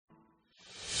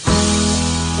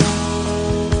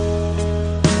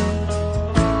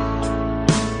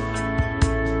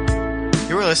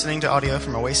listening to audio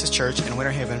from Oasis Church in Winter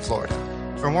Haven, Florida.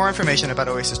 For more information about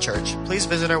Oasis Church, please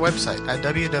visit our website at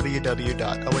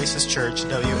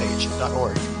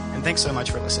www.oasischurchwh.org. And thanks so much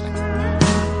for listening.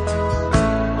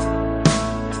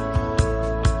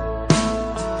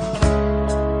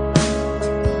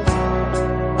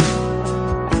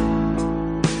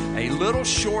 A little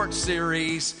short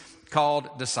series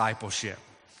called Discipleship.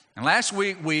 And last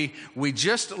week, we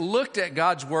just looked at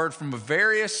God's Word from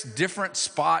various different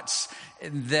spots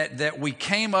that we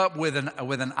came up with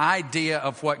an idea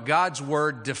of what God's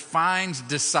Word defines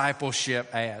discipleship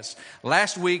as.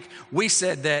 Last week, we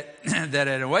said that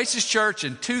at Oasis Church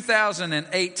in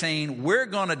 2018, we're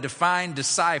going to define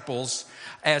disciples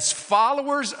as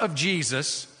followers of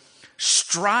Jesus,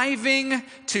 striving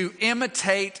to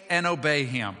imitate and obey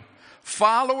Him.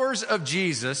 Followers of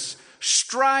Jesus,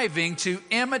 striving to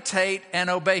imitate and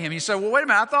obey Him. You say, well, wait a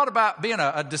minute, I thought about being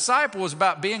a disciple was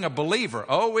about being a believer.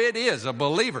 Oh, it is a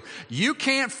believer. You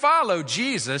can't follow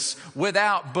Jesus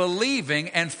without believing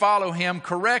and follow Him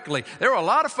correctly. There were a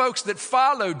lot of folks that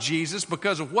followed Jesus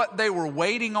because of what they were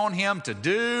waiting on Him to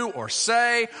do or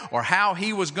say, or how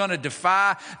He was going to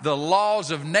defy the laws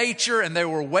of nature, and they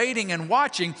were waiting and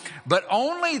watching. But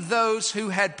only those who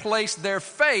had placed their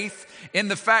faith in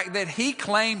the fact that He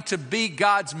claimed to be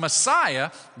God's Messiah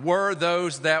were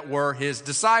those that were His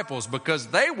disciples, because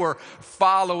they were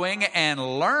following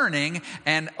and learning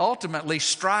and ultimately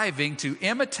striving to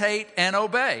imitate and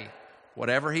obey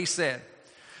whatever He said.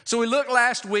 So we looked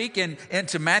last week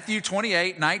into Matthew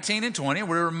 28, 19 and 20.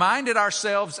 We reminded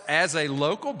ourselves as a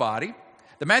local body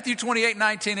that Matthew 28,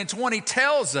 19 and 20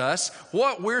 tells us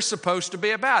what we're supposed to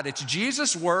be about. It's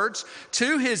Jesus' words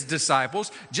to His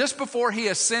disciples just before He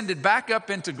ascended back up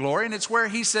into glory. And it's where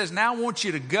He says, now I want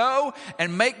you to go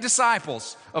and make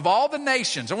disciples of all the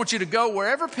nations. I want you to go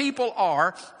wherever people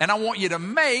are, and I want you to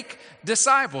make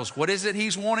disciples. What is it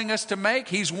He's wanting us to make?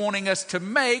 He's wanting us to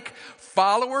make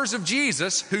followers of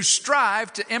Jesus who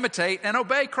strive to imitate and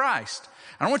obey Christ.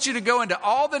 I want you to go into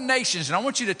all the nations, and I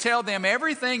want you to tell them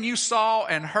everything you saw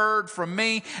and heard from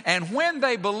me. And when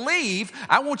they believe,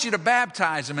 I want you to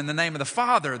baptize them in the name of the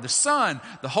Father, the Son,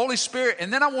 the Holy Spirit.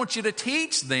 And then I want you to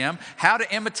teach them how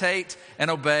to imitate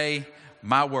and obey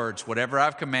my words, whatever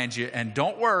I've commanded you. And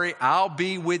don't worry, I'll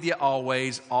be with you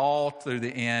always, all through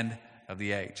the end of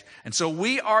the age. And so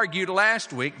we argued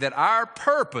last week that our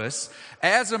purpose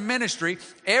as a ministry,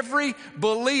 every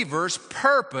believer's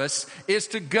purpose, is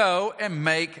to go and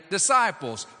make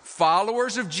disciples,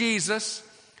 followers of Jesus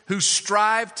who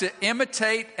strive to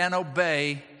imitate and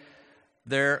obey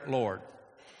their Lord.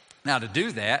 Now, to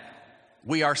do that,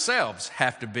 we ourselves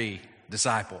have to be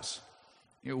disciples.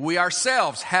 We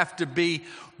ourselves have to be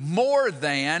more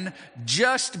than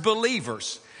just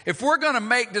believers. If we're going to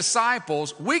make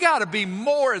disciples, we got to be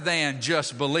more than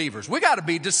just believers. We got to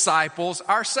be disciples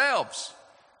ourselves.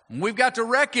 We've got to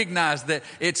recognize that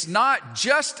it's not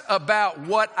just about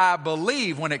what I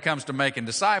believe when it comes to making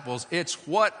disciples. It's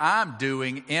what I'm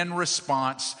doing in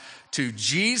response to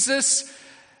Jesus'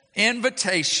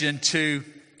 invitation to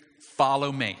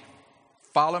follow me.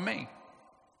 Follow me.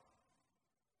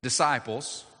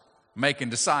 Disciples making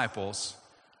disciples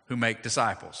who make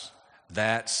disciples.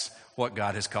 That's what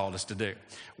God has called us to do.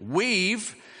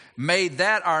 We've made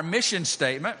that our mission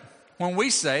statement when we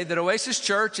say that Oasis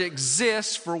Church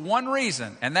exists for one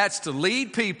reason, and that's to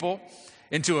lead people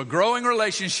into a growing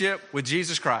relationship with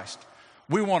Jesus Christ.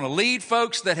 We want to lead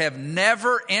folks that have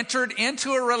never entered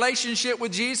into a relationship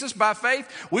with Jesus by faith.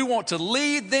 We want to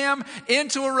lead them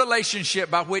into a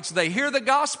relationship by which they hear the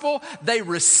gospel, they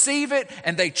receive it,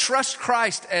 and they trust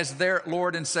Christ as their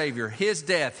Lord and Savior. His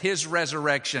death, His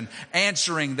resurrection,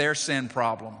 answering their sin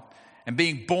problem, and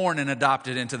being born and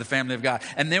adopted into the family of God.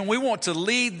 And then we want to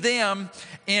lead them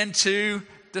into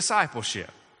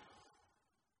discipleship.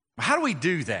 How do we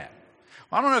do that?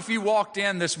 I don't know if you walked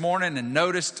in this morning and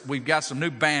noticed we've got some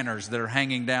new banners that are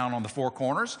hanging down on the four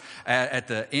corners at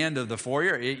the end of the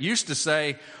foyer. It used to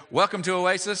say, welcome to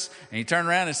Oasis. And you turned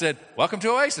around and said, welcome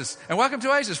to Oasis. And welcome to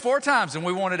Oasis 4 times. And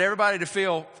we wanted everybody to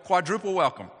feel quadruple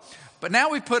welcome. But now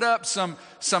we put up some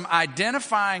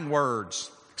identifying words,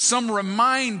 some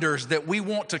reminders that we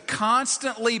want to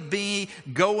constantly be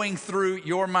going through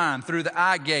your mind, through the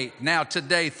eye gate, now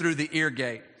today through the ear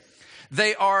gate.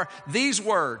 They are these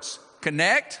words: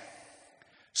 connect,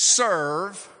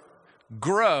 serve,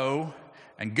 grow,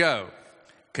 and go.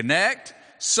 Connect,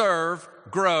 serve,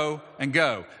 grow, and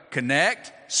go.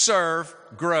 Connect, serve,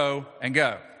 grow, and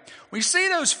go. When you see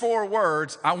those 4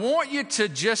 words, I want you to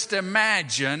just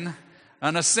imagine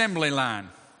an assembly line.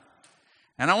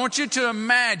 And I want you to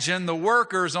imagine the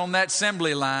workers on that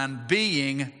assembly line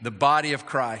being the body of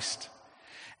Christ.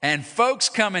 and folks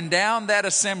coming down that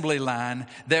assembly line,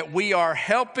 that we are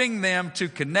helping them to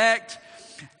connect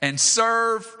and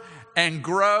serve and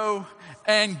grow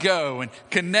and go, and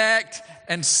connect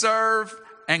and serve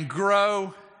and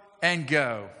grow and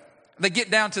go. They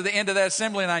get down to the end of that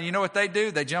assembly line. You know what they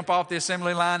do? They jump off the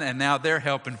assembly line, and now they're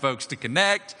helping folks to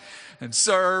connect and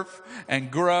serve and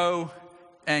grow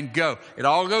and go. It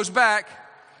all goes back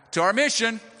to our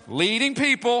mission, leading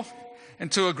people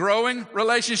into a growing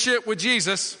relationship with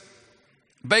Jesus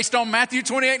based on Matthew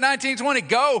 28:19-20.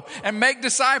 Go and make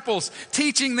disciples,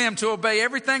 teaching them to obey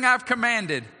everything I've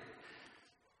commanded.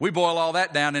 We boil all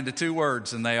that down into two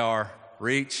words, and they are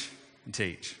reach and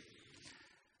teach.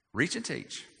 Reach and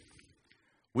teach.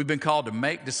 We've been called to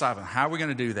make disciples. How are we going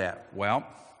to do that? Well,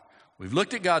 we've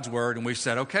looked at God's word and we've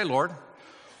said, okay, Lord,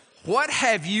 what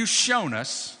have you shown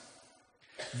that's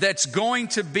going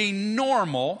to be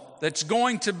normal, that's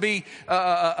going to be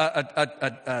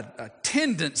a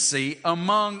tendency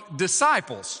among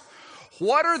disciples?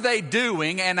 What are they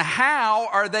doing and how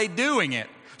are they doing it?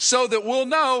 So that we'll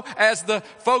know as the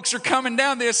folks are coming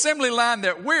down the assembly line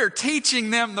that we're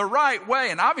teaching them the right way.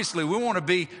 And obviously we want to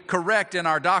be correct in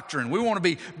our doctrine. We want to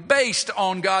be based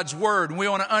on God's word, and we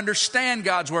want to understand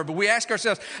God's word. But we ask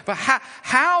ourselves, but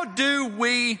how do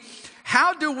we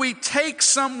take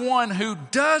someone who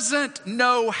doesn't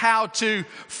know how to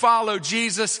follow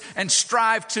Jesus and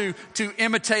strive to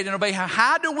imitate and obey?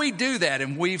 How do we do that?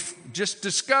 And we've just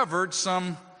discovered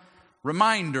some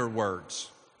reminder words.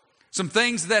 Some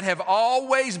things that have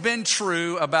always been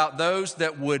true about those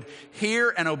that would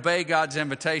hear and obey God's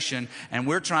invitation, and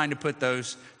we're trying to put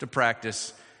those to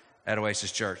practice at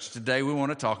Oasis Church. Today we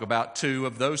want to talk about two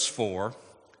of those four: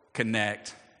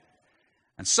 connect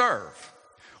and serve.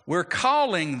 We're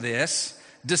calling this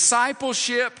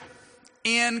discipleship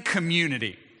in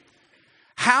community.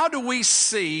 How do we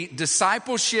see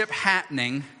discipleship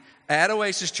happening at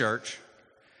Oasis Church?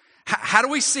 How do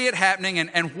we see it happening,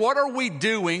 and what are we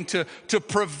doing to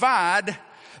provide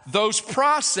those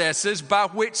processes by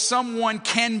which someone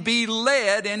can be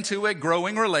led into a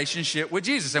growing relationship with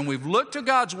Jesus? And we've looked to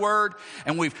God's word,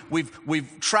 and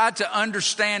we've tried to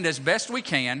understand as best we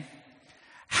can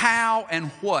how and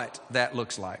what that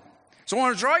looks like. So I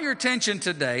want to draw your attention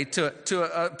today to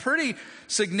a pretty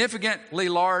significantly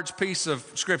large piece of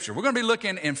scripture. We're going to be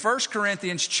looking in 1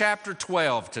 Corinthians chapter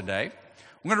 12 today.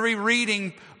 We're going to be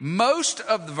reading most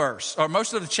of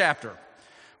the chapter. I'm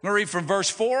going to read from verse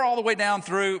 4 all the way down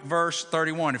through verse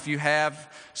 31. If you have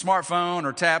a smartphone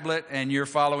or tablet and you're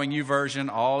following YouVersion,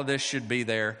 all of this should be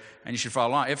there and you should follow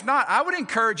along. If not, I would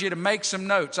encourage you to make some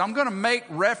notes. I'm going to make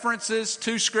references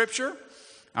to Scripture.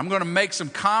 I'm going to make some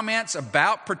comments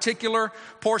about particular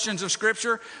portions of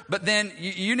Scripture, but then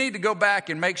you need to go back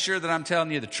and make sure that I'm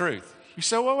telling you the truth. You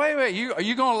say, well, wait, are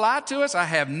you going to lie to us? I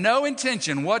have no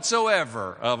intention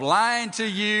whatsoever of lying to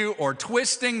you or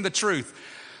twisting the truth.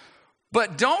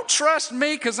 But don't trust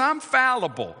me because I'm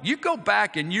fallible. You go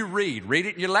back and you read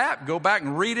it in your lap, go back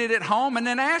and read it at home, and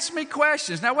then ask me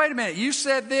questions. Now, wait a minute, you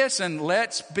said this, and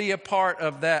let's be a part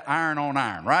of that iron on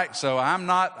iron, right? So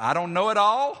I don't know it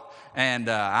all, and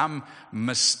I'm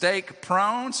mistake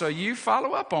prone, so you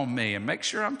follow up on me and make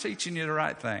sure I'm teaching you the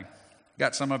right thing.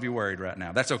 Got some of you worried right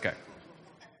now. That's okay.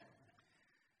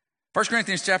 1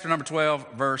 Corinthians chapter number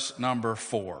 12, verse number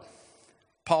 4.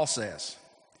 Paul says,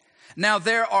 now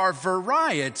there are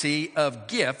variety of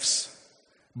gifts,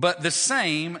 but the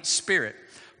same Spirit.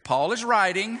 Paul is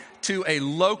writing to a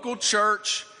local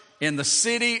church in the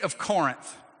city of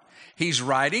Corinth. He's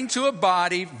writing to a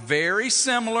body very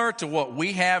similar to what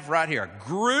we have right here. A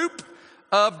group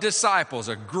of disciples,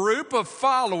 a group of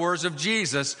followers of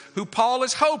Jesus who Paul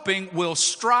is hoping will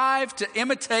strive to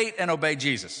imitate and obey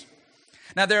Jesus.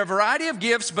 Now, there are a variety of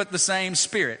gifts, but the same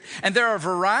Spirit. And there are a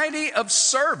variety of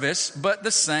service, but the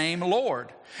same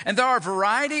Lord. And there are a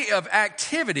variety of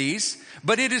activities,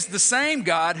 but it is the same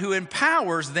God who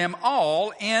empowers them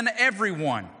all in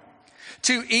everyone.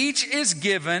 To each is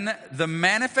given the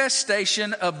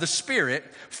manifestation of the Spirit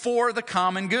for the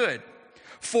common good.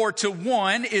 For to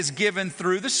one is given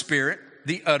through the Spirit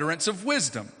the utterance of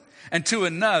wisdom, and to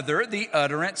another the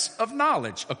utterance of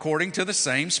knowledge according to the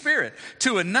same Spirit.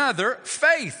 To another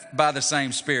faith by the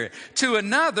same Spirit. To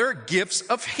another gifts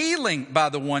of healing by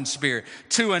the one Spirit.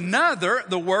 To another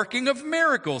the working of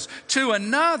miracles. To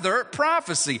another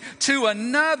prophecy. To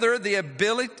another the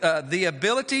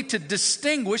ability to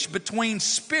distinguish between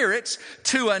spirits.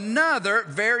 To another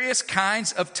various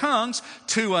kinds of tongues.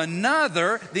 To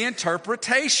another the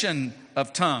interpretation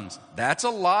of tongues. That's a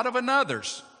lot of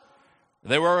anothers.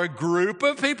 There were a group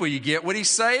of people. You get what he's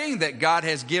saying? That God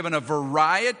has given a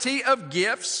variety of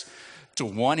gifts To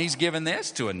one he's given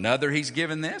this, to another he's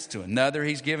given this, to another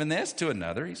he's given this, to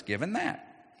another he's given that.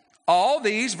 All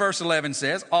these, verse 11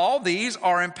 says, all these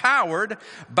are empowered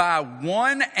by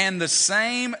one and the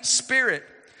same Spirit,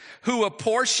 who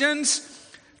apportions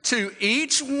to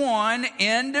each one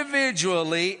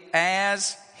individually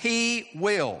as he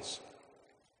wills.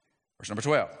 Verse number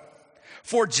 12.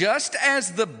 For just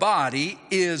as the body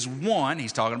is one,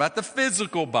 he's talking about the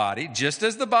physical body, just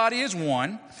as the body is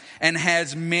one and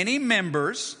has many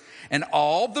members, and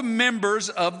all the members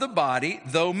of the body,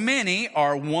 though many,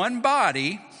 are one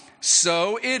body,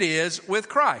 so it is with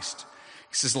Christ.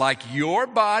 He says, like your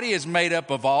body is made up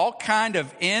of all kind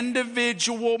of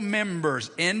individual members,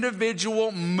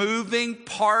 individual moving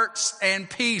parts and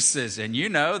pieces. And you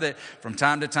know that from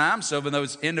time to time, some of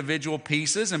those individual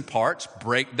pieces and parts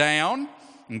break down,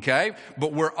 okay?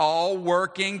 But we're all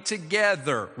working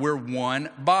together. We're one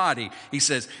body. He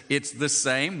says, it's the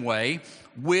same way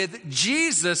with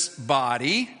Jesus'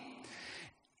 body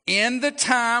in the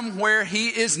time where he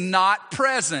is not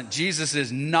present. Jesus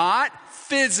is not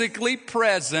physically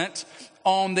present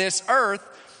on this earth,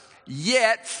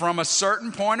 yet from a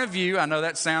certain point of view, I know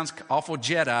that sounds awful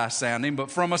Jedi sounding,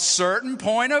 but from a certain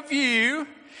point of view,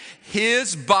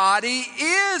 his body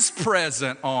is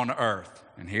present on earth.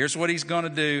 And here's what he's going to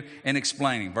do in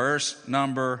explaining. Verse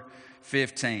number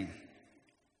 15.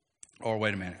 Or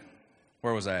wait a minute.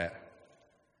 Where was I at?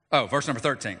 Oh, verse number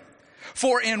 13.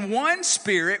 For in one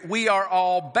Spirit we are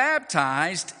all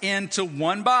baptized into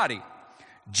one body.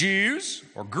 Jews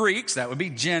or Greeks, that would be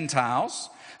Gentiles,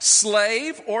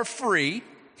 slave or free,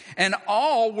 and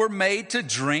all were made to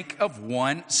drink of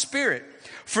one Spirit.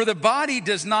 For the body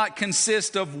does not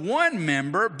consist of one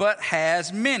member, but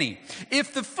has many.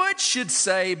 If the foot should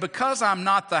say, because I'm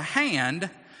not the hand,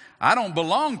 I don't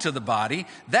belong to the body,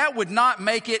 that would not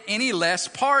make it any less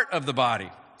part of the body.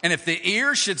 And if the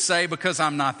ear should say, because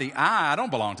I'm not the eye, I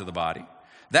don't belong to the body,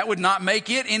 that would not make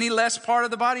it any less part of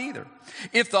the body either.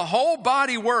 If the whole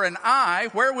body were an eye,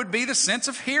 where would be the sense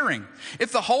of hearing?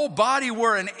 If the whole body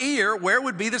were an ear, where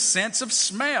would be the sense of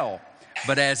smell?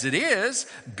 But as it is,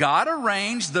 God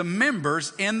arranged the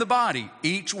members in the body,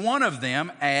 each one of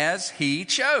them as he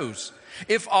chose.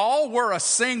 If all were a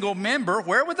single member,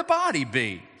 where would the body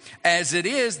be? As it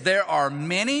is, there are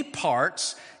many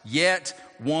parts, yet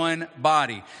one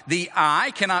body. The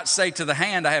eye cannot say to the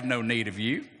hand, I have no need of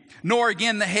you. Nor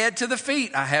again the head to the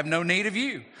feet, I have no need of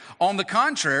you. On the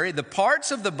contrary, the parts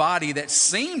of the body that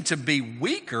seem to be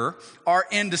weaker are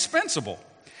indispensable.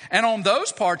 And on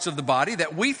those parts of the body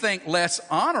that we think less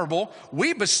honorable,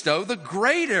 we bestow the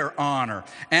greater honor.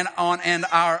 And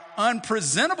our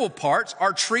unpresentable parts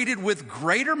are treated with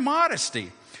greater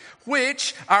modesty,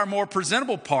 which our more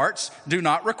presentable parts do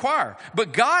not require.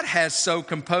 But God has so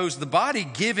composed the body,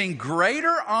 giving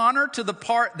greater honor to the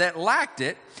part that lacked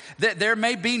it, that there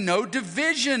may be no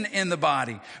division in the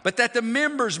body, but that the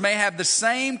members may have the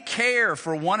same care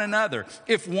for one another.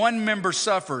 If one member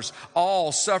suffers,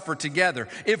 all suffer together.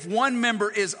 If one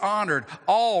member is honored,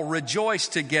 all rejoice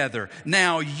together.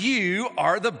 Now you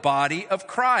are the body of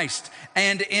Christ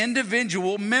and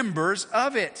individual members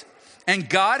of it. And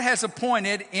God has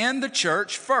appointed in the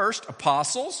church first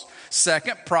apostles,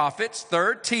 second prophets,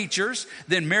 third teachers,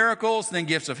 then miracles, then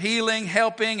gifts of healing,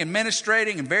 helping,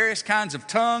 administrating, and various kinds of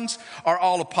tongues. Are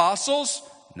all apostles?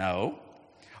 No.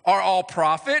 Are all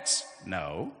prophets?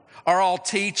 No. Are all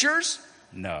teachers?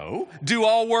 No. Do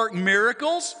all work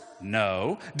miracles?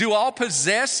 No. Do all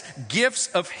possess gifts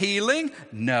of healing?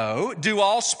 No. Do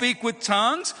all speak with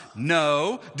tongues?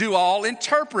 No. Do all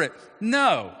interpret?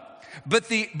 No.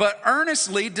 But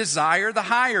earnestly desire the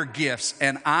higher gifts,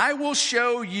 and I will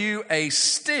show you a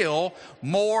still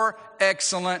more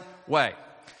excellent way.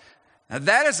 Now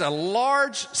that is a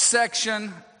large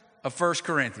section of 1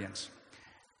 Corinthians.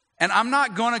 And I'm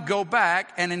not going to go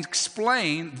back and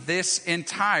explain this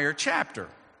entire chapter,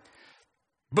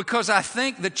 because I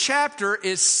think the chapter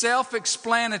is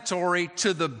self-explanatory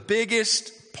to the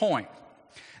biggest point.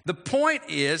 The point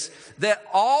is that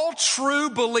all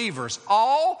true believers,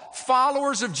 all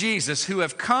followers of Jesus who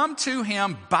have come to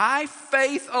him by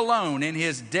faith alone in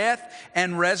his death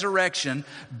and resurrection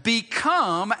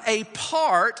become a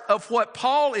part of what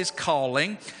Paul is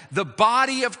calling the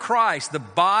body of Christ, the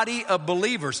body of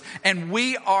believers. And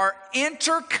we are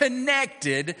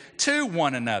interconnected to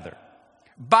one another.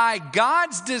 By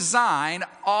God's design,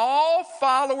 all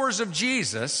followers of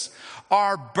Jesus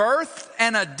are birthed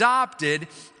and adopted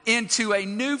into a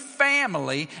new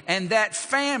family, and that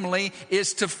family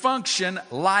is to function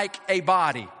like a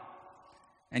body.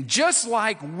 And just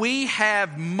like we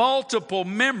have multiple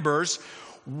members,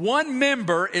 one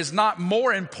member is not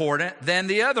more important than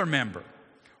the other member.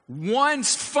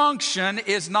 One's function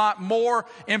is not more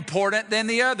important than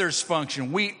the other's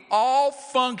function. We all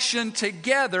function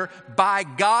together by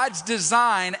God's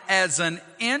design as an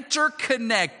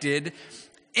interconnected,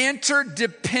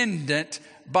 interdependent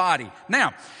body.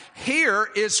 Now, here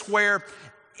is where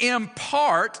in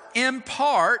part,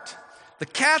 the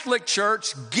Catholic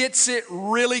Church gets it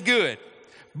really good,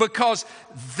 because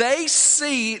they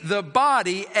see the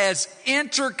body as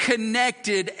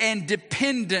interconnected and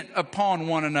dependent upon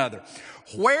one another.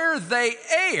 Where they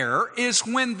err is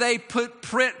when they put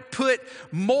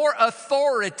more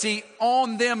authority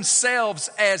on themselves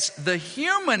as the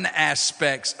human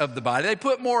aspects of the body. They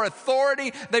put more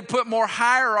authority, they put more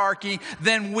hierarchy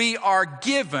than we are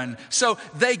given. So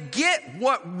they get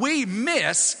what we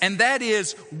miss, and that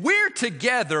is we're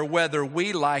together whether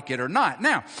we like it or not.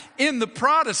 Now, in the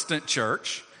Protestant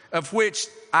church, of which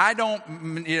I don't,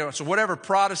 so whatever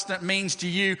Protestant means to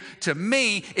you, to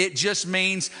me, it just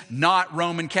means not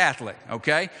Roman Catholic,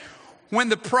 okay? When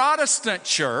the Protestant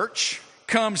church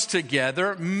comes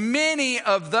together, many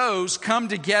of those come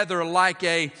together like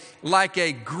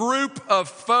a group of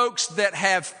folks that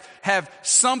have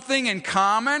something in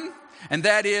common. And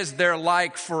that is their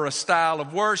like for a style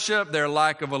of worship, their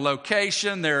like of a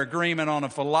location, their agreement on a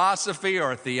philosophy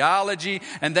or a theology.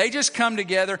 And they just come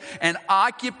together and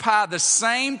occupy the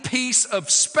same piece of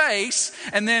space.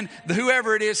 And then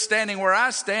whoever it is standing where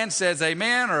I stand says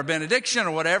amen or a benediction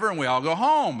or whatever, and we all go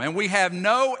home. And we have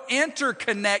no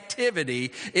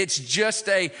interconnectivity. It's just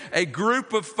a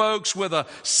group of folks with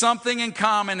something in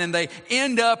common, and they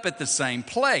end up at the same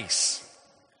place.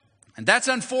 And that's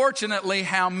unfortunately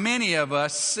how many of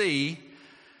us see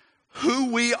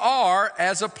who we are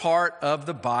as a part of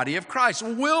the body of Christ.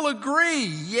 We'll agree,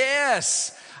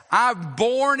 yes, I'm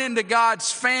born into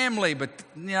God's family, but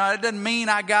it doesn't mean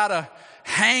I gotta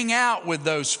hang out with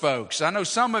those folks. I know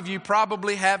some of you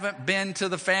probably haven't been to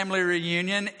the family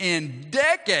reunion in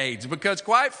decades, because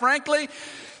quite frankly,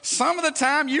 some of the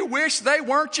time you wish they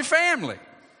weren't your family.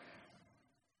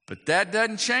 But that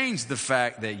doesn't change the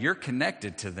fact that you're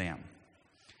connected to them.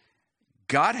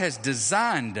 God has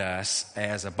designed us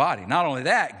as a body. Not only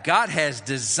that, God has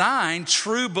designed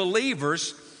true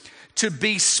believers to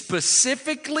be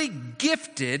specifically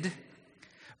gifted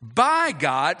by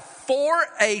God for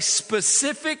a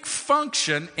specific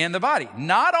function in the body.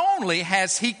 Not only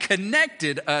has He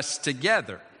connected us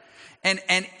together and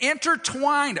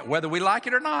intertwined, whether we like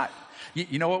it or not.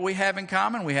 You know what we have in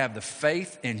common? We have the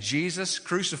faith in Jesus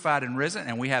crucified and risen,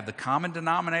 and we have the common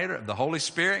denominator of the Holy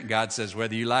Spirit. God says,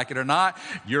 whether you like it or not,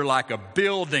 you're like a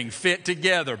building fit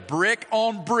together, brick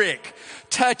on brick,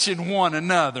 touching one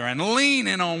another and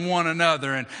leaning on one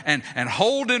another and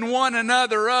holding one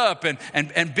another up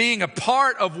and being a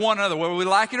part of one another, whether we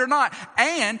like it or not.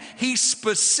 And He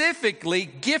specifically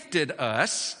gifted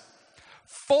us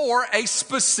for a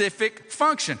specific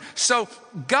function. So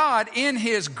God, in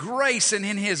His grace and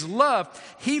in His love,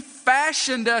 He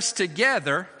fashioned us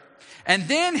together, and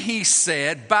then He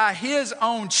said, by His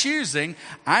own choosing,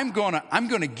 I'm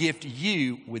gonna gift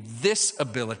you with this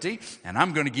ability, and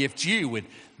I'm gonna gift you with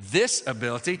this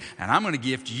ability, and I'm gonna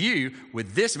gift you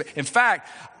with this. In fact,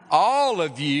 all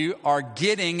of you are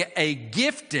getting a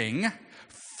gifting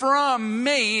from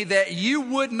me that you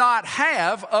would not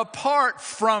have apart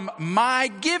from my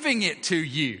giving it to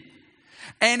you.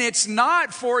 And it's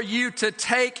not for you to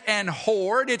take and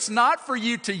hoard. It's not for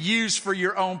you to use for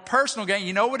your own personal gain.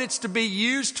 You know what it's to be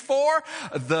used for?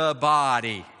 The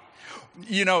body.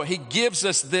 He gives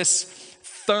us this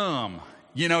thumb.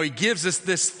 He gives us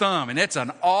this thumb, and it's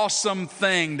an awesome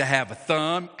thing to have a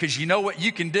thumb, because you know what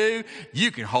you can do?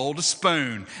 You can hold a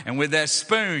spoon, and with that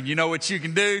spoon, you know what you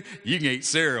can do? You can eat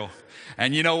cereal.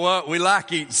 And you know what? We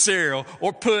like eating cereal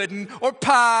or pudding or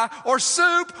pie or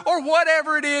soup or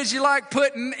whatever it is you like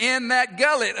putting in that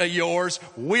gullet of yours.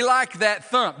 We like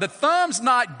that thumb. The thumb's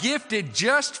not gifted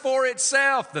just for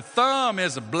itself. The thumb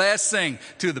is a blessing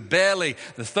to the belly.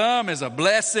 The thumb is a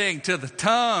blessing to the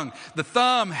tongue. The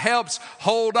thumb helps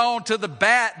hold on to the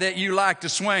bat that you like to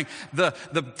swing. The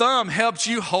thumb helps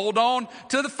you hold on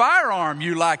to the firearm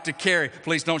you like to carry.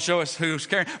 Please don't show us who's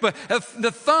carrying. But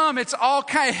the thumb, it's all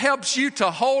kind of helps you to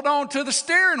hold on to the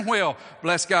steering wheel.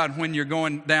 Bless God, when you're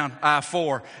going down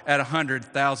I-4 at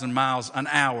 100,000 miles an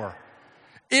hour.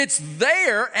 It's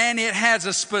there, and it has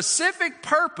a specific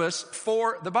purpose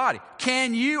for the body.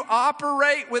 Can you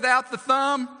operate without the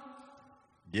thumb?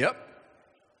 Yep.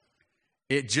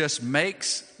 It just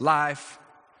makes life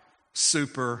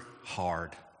super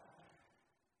hard.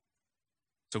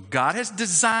 So God has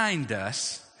designed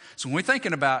us. So when we're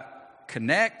thinking about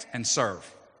connect and serve,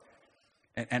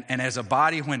 and as a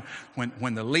body,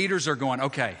 when the leaders are going,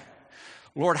 okay,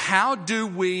 Lord, how do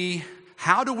we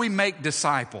make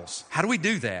disciples? How do we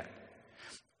do that?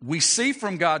 We see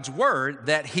from God's word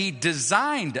that he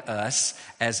designed us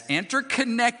as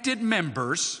interconnected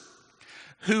members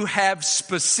who have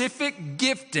specific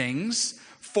giftings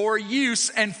for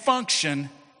use and function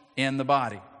in the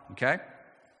body, okay?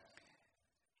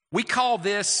 We call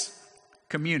this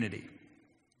community.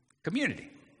 Community.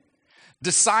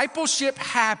 Discipleship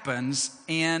happens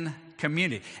in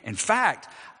community. In fact,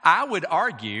 I would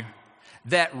argue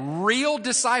that real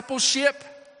discipleship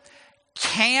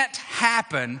can't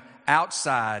happen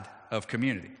outside of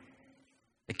community.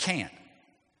 It can't.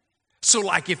 So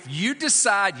like if you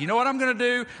decide, you know what I'm going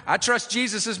to do? I trust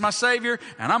Jesus as my Savior,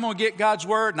 and I'm going to get God's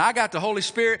Word, and I got the Holy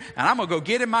Spirit, and I'm going to go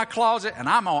get in my closet, and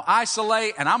I'm going to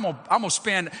isolate, and I'm going to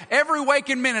spend every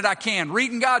waking minute I can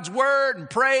reading God's Word and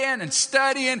praying and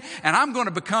studying, and I'm going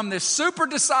to become this super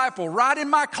disciple right in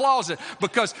my closet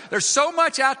because there's so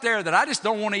much out there that I just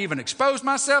don't want to even expose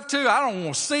myself to. I don't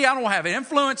want to see. I don't have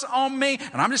influence on me,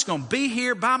 and I'm just going to be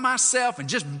here by myself and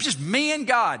just me and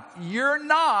God. You're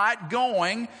not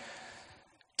going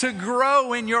to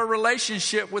grow in your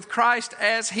relationship with Christ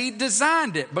as he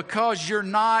designed it because you're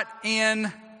not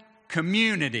in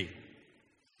community.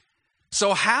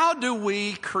 So how do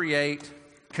we create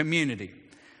community?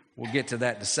 We'll get to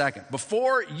that in a second.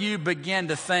 Before you begin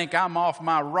to think I'm off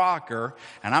my rocker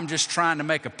and I'm just trying to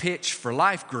make a pitch for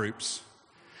life groups,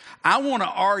 I want to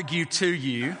argue to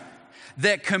you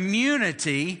that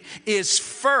community is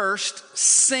first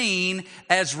seen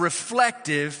as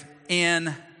reflective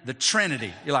in the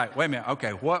Trinity. You're like, wait a minute,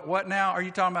 okay, what now are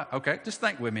you talking about? Okay, just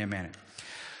think with me a minute.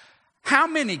 How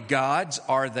many gods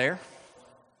are there?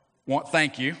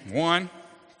 Thank you. One.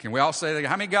 Can we all say that?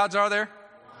 How many gods are there?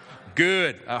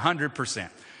 Good, 100%.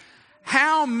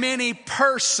 How many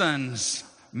persons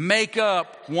make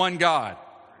up one God?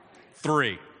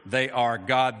 3. They are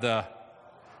God the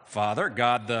Father,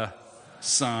 God the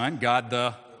Son, God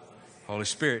the Holy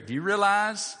Spirit. Do you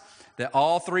realize that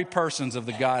all 3 persons of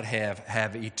the Godhead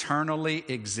have eternally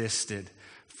existed?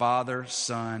 Father,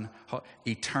 Son,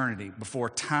 eternity, before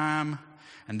time,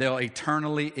 and they'll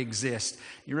eternally exist.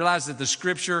 You realize that the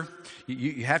Scripture,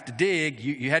 you have to dig,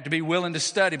 you have to be willing to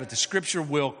study, but the Scripture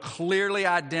will clearly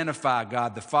identify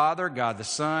God the Father, God the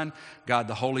Son, God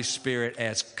the Holy Spirit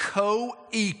as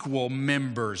co-equal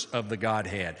members of the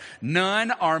Godhead.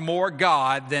 None are more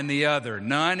God than the other.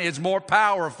 None is more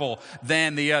powerful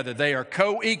than the other. They are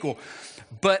co-equal,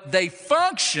 but they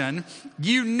function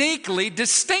uniquely,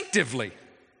 distinctively.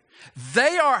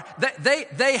 They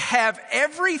have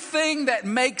everything that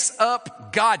makes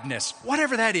up godness,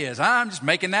 whatever that is. I'm just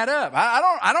making that up.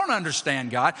 I don't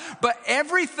understand God, but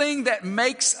everything that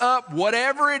makes up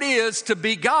whatever it is to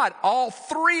be God, all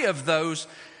 3 of those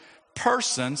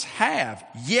persons have.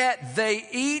 Yet they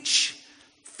each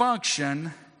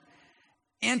function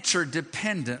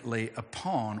interdependently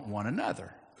upon one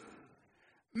another,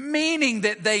 meaning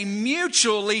that they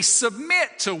mutually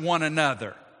submit to one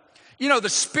another. You know, the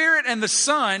Spirit and the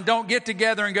Son don't get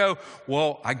together and go,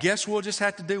 well, I guess we'll just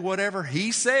have to do whatever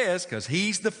he says because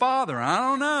he's the Father. I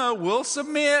don't know. We'll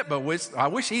submit, but I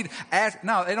wish he'd ask.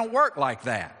 No, they don't work like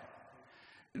that.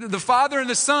 The Father and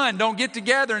the Son don't get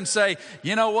together and say,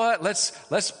 you know what,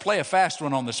 let's play a fast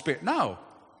one on the Spirit. No.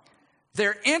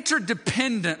 They're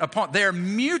interdependent they're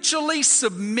mutually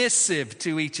submissive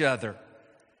to each other.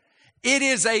 It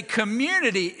is a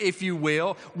community, if you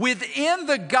will, within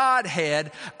the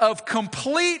Godhead of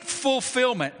complete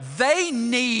fulfillment. They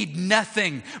need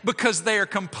nothing because they are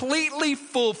completely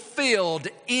fulfilled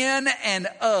in and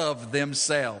of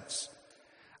themselves.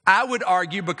 I would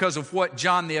argue because of what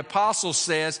John the Apostle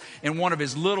says in one of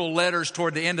his little letters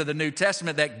toward the end of the New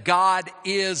Testament, that God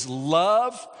is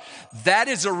love. That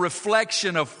is a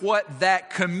reflection of what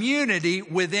that community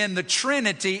within the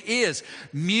Trinity is.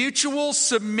 Mutual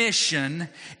submission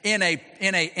in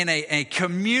a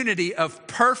community of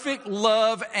perfect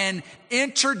love and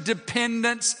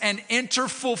interdependence and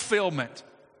interfulfillment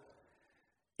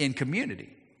in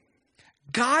community.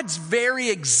 God's very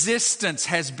existence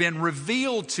has been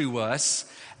revealed to us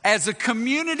as a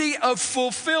community of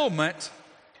fulfillment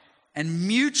and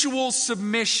mutual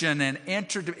submission and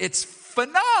it's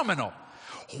phenomenal.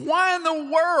 Why in the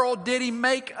world did he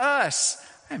make us?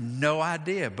 I have no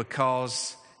idea,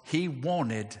 because he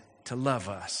wanted to love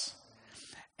us.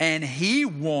 And he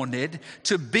wanted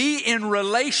to be in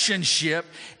relationship,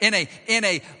 in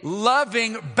a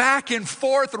loving back and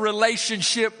forth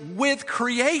relationship with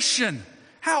creation.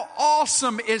 How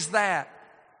awesome is that?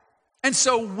 And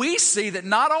so we see that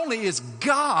not only is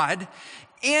God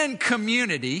in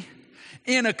community,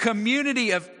 in a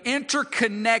community of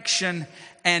interconnection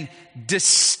and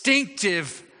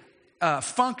distinctive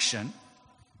function,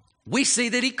 we see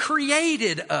that he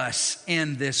created us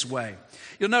in this way.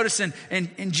 You'll notice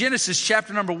in Genesis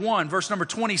chapter number 1, verse number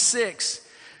 26,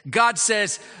 God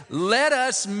says, let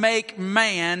us make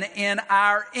man in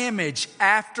our image,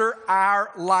 after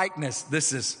our likeness.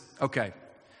 This is, okay,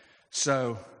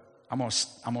 so I'm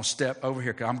gonna step over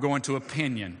here. I'm going to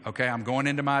opinion, okay? I'm going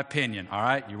into my opinion, all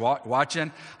right? You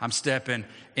watching? I'm stepping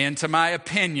into my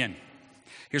opinion.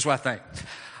 Here's what I think.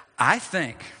 I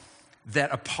think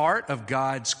that a part of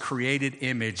God's created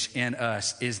image in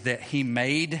us is that he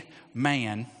made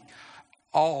man,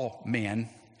 all men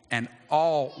and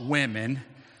all women,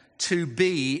 to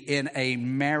be in a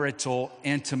marital,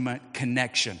 intimate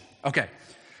connection. Okay,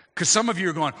 because some of you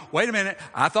are going, wait a minute,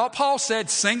 I thought Paul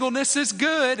said singleness is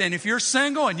good, and if you're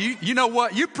single and you know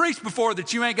what, you preached before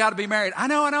that you ain't got to be married. I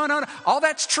know, all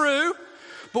that's true,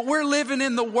 but we're living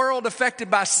in the world affected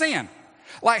by sin.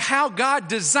 Like how God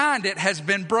designed it has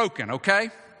been broken, okay?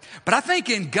 But I think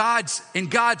in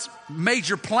God's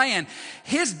major plan,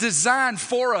 his design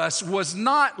for us was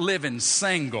not living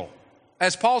single.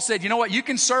 As Paul said, you know what? You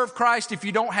can serve Christ if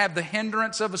you don't have the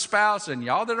hindrance of a spouse. And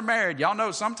y'all that are married, y'all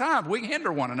know sometimes we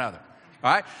hinder one another,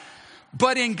 all right?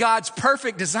 But in God's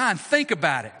perfect design, think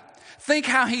about it. Think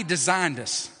how he designed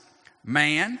us.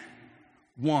 Man,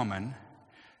 woman,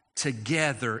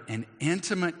 together in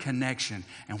intimate connection.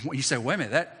 And you say, wait a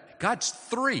minute, God's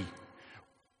three.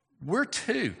 We're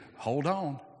two. Hold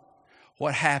on.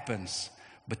 What happens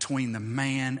between the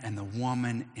man and the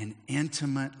woman in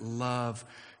intimate love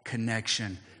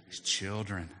connection is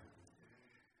children.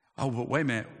 Oh, but wait a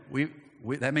minute.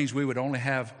 That means we would only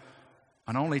have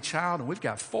an only child, and we've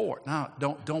got 4. No,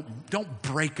 don't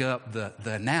break up the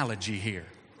analogy here.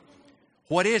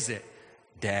 What is it?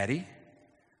 Daddy,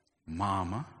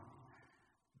 mama,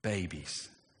 babies.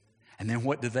 And then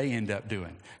what do they end up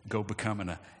doing? Go becoming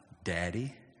a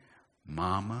daddy,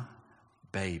 mama,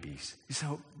 babies. You say,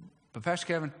 but Pastor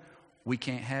Kevin, we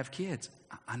can't have kids.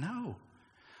 I know.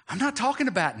 I'm not talking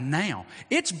about now.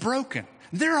 It's broken.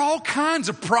 There are all kinds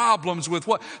of problems with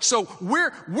what. So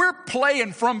we're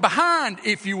playing from behind,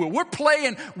 if you will. We're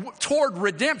playing toward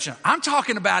redemption. I'm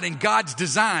talking about in God's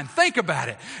design. Think about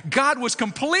it. God was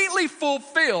completely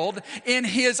fulfilled in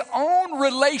his own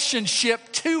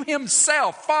relationship to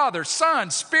himself, Father,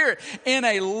 Son, Spirit, in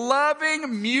a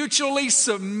loving, mutually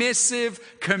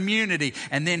submissive community.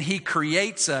 And then he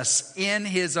creates us in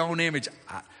his own image.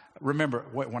 Remember,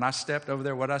 when I stepped over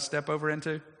there, what did I step over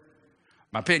into?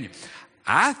 My opinion.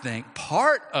 I think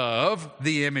part of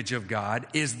the image of God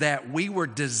is that we were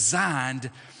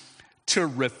designed to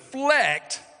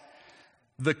reflect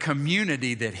the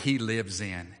community that he lives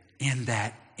in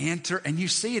that and you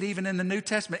see it even in the New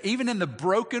Testament, even in the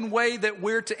broken way that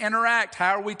we're to interact.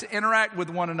 How are we to interact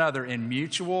with one another? In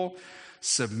mutual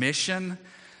submission,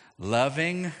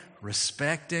 loving,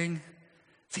 respecting.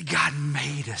 See, God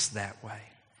made us that way.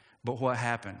 But what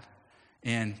happened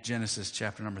in Genesis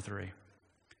chapter number 3?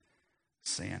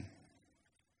 Sin.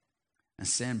 And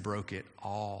sin broke it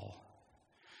all.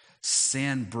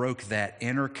 Sin broke that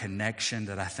inner connection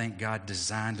that I think God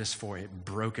designed us for. It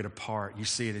broke it apart. You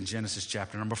see it in Genesis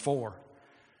chapter number 4.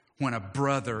 When a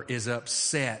brother is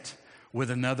upset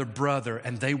with another brother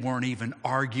and they weren't even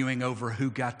arguing over who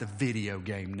got the video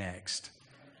game next.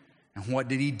 And what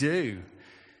did he do?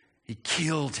 He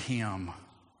killed him.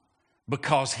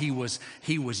 Because he was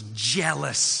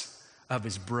jealous of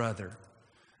his brother.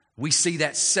 We see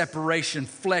that separation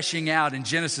fleshing out in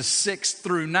Genesis 6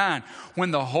 through 9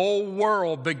 when the whole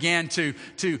world began to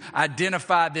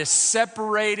identify this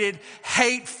separated,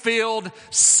 hate-filled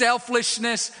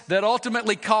selfishness that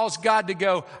ultimately caused God to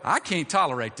go, I can't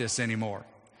tolerate this anymore.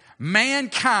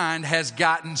 Mankind has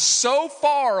gotten so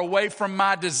far away from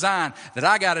my design that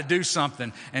I got to do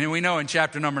something. And we know in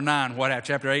chapter number 9, what happened?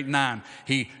 Chapter 8 and 9,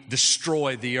 he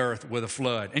destroyed the earth with a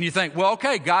flood. And you think, well,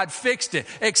 okay, God fixed it.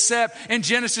 Except in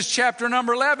Genesis chapter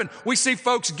number 11, we see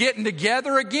folks getting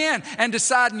together again and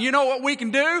deciding, you know what we can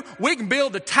do? We can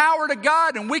build a tower to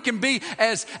God, and we can be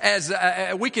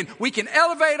we can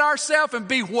elevate ourselves and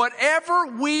be whatever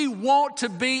we want to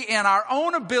be in our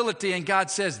own ability. And God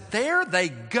says, there they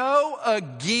go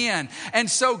again. And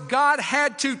so God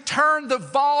had to turn the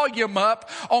volume up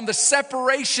on the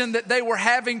separation that they were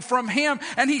having from him,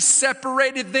 and he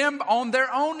separated them on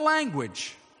their own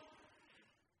language.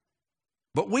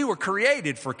 But we were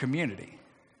created for community.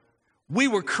 We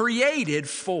were created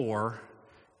for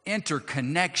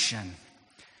interconnection,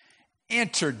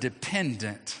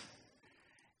 interdependent,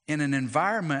 in an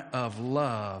environment of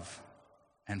love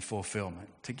and fulfillment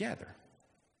together.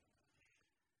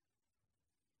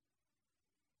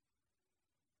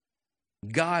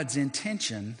 God's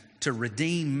intention to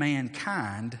redeem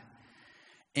mankind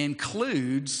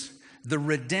includes the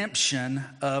redemption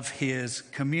of his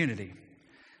community.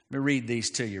 Let me read these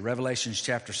to you. Revelation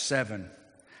chapter 7.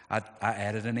 I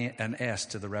added an S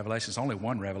to the Revelation. It's only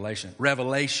one Revelation.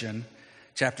 Revelation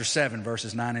chapter 7,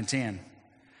 verses 9 and 10.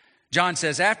 John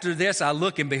says, "After this I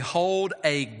look and behold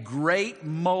a great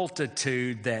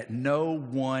multitude that no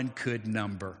one could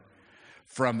number,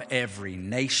 from every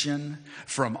nation,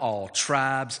 from all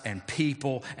tribes and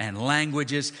people and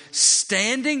languages,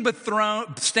 standing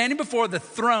before the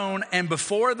throne and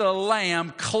before the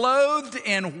Lamb, clothed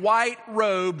in white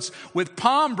robes with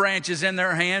palm branches in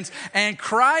their hands, and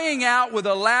crying out with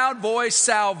a loud voice,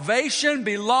 'Salvation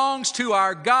belongs to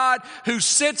our God who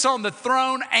sits on the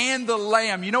throne and the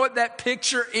Lamb.'" You know what that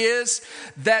picture is?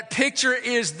 That picture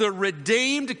is the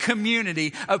redeemed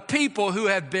community of people who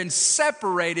have been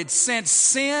separated since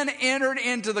sin entered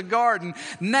into the garden,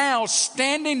 now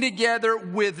standing together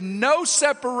with no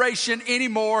separation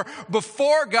anymore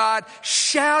before God,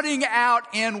 shouting out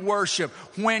in worship.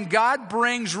 When God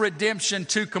brings redemption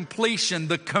to completion,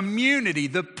 the community,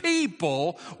 the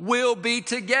people will be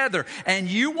together. And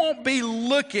you won't be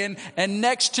looking and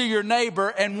next to your neighbor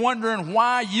and wondering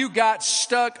why you got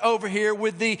stuck over here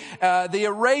with the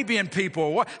Arabian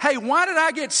people. Hey, why did I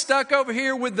get stuck over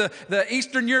here with the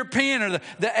Eastern European or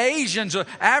the Asians or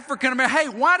African American? Hey,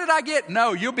 why did I get?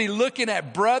 No, you'll be looking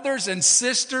at brothers and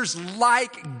sisters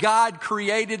like God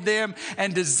created them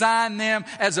and designed them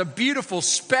as a beautiful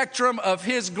spectrum of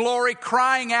his glory,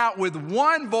 crying out with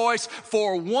one voice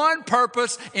for one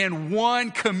purpose in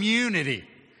one community.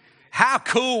 How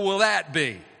cool will that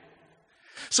be?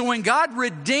 So when God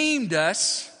redeemed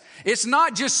us, it's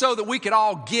not just so that we could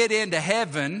all get into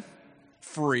heaven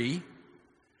free.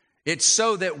 It's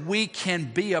so that we can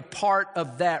be a part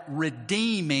of that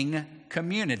redeeming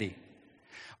community.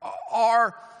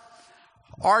 Are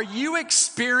you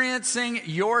experiencing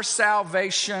your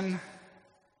salvation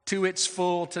to its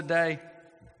full today?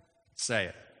 Say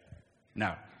it.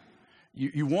 No.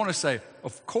 You want to say,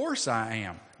 "Of course I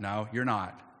am." No, you're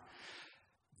not.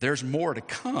 There's more to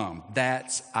come.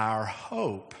 That's our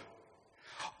hope.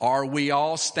 Are we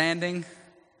all standing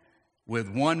with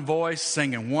one voice,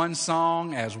 singing one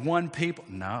song as one people?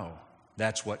 No,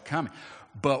 that's what's coming.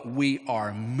 But we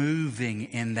are moving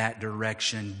in that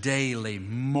direction daily,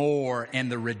 more in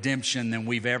the redemption than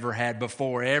we've ever had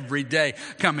before. Every day,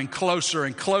 coming closer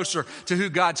and closer to who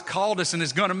God's called us and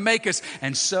is going to make us.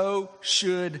 And so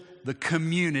should the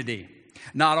community.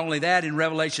 Not only that, in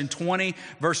Revelation 20,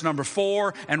 verse number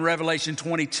 4, and Revelation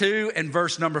 22 and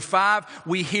verse number 5,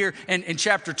 we hear, in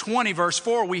chapter 20, verse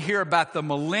 4, we hear about the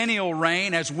millennial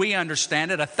reign as we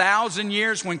understand it, 1,000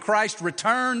 years when Christ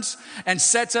returns and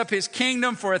sets up his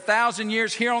kingdom for 1,000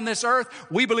 years here on this earth.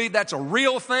 We believe that's a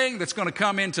real thing that's going to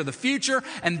come into the future.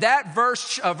 And that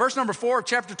verse number 4 of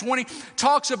chapter 20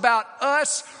 talks about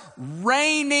us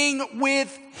reigning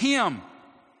with him.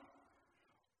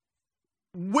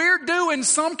 We're doing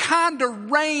some kind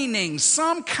of reigning,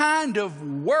 some kind of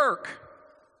work.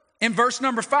 In verse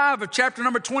number 5 of chapter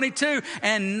number 22,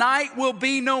 "And night will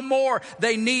be no more.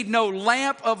 They need no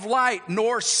lamp of light,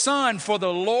 nor sun, for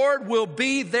the Lord will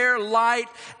be their light,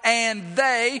 and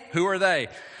they," who are they?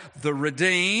 The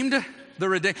redeemed,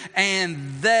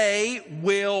 "and they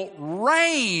will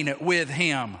reign with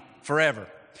him forever."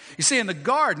 You see, in the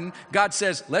garden, God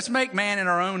says, let's make man in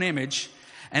our own image,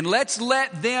 and let's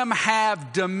let them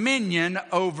have dominion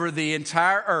over the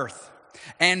entire earth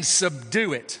and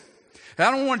subdue it.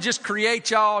 I don't want to just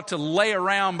create y'all to lay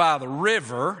around by the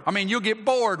river. I mean, you'll get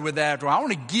bored with that. I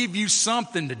want to give you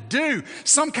something to do,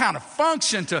 some kind of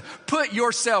function to put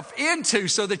yourself into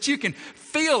so that you can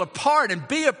feel a part and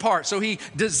be a part. So he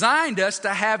designed us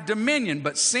to have dominion.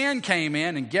 But sin came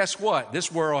in, and guess what? This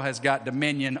world has got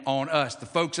dominion on us. The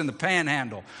folks in the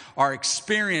Panhandle are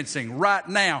experiencing right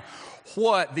now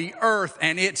what the earth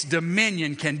and its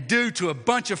dominion can do to a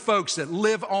bunch of folks that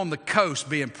live on the coast.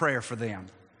 Be in prayer for them.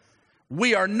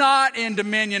 We are not in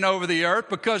dominion over the earth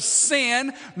because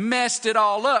sin messed it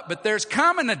all up. But there's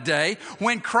coming a day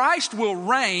when Christ will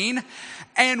reign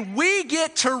and we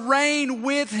get to reign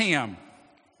with him.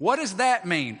 What does that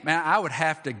mean? Man, I would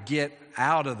have to get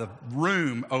out of the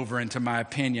room over into my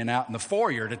opinion out in the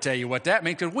foyer to tell you what that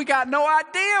means, because we got no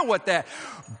idea what that,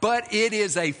 but it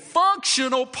is a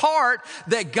functional part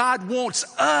that God wants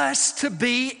us to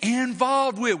be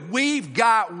involved with. We've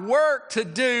got work to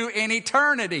do in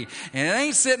eternity, and it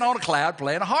ain't sitting on a cloud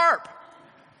playing a harp.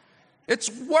 It's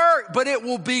work, but it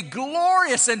will be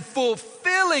glorious and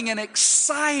fulfilling and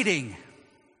exciting.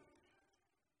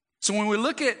 So when we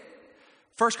look at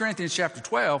 1 Corinthians chapter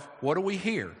 12, what do we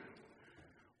hear?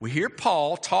 We hear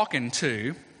Paul talking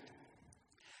to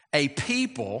a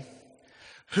people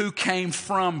who came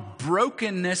from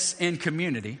brokenness in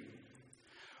community,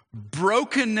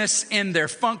 brokenness in their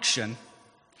function,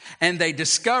 and they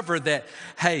discover that,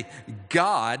 hey,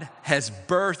 God has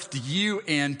birthed you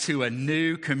into a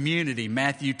new community.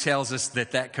 Matthew tells us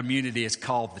that that community is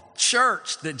called the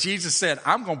church, that Jesus said,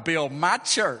 I'm going to build my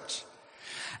church,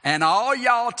 and all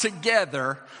y'all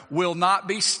together will not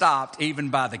be stopped even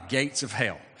by the gates of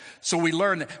hell. So we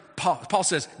learn that Paul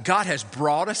says God has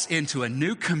brought us into a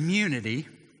new community,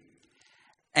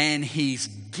 and he's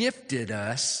gifted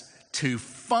us to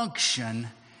function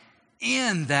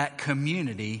in that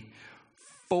community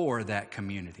for that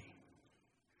community.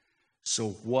 So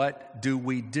what do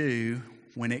we do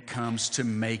when it comes to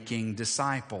making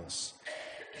disciples?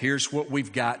 Here's what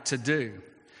we've got to do.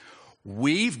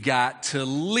 We've got to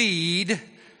lead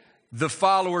the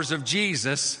followers of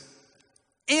Jesus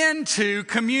into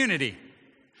community.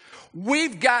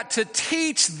 We've got to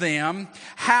teach them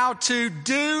how to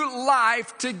do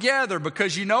life together,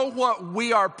 because you know what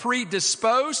we are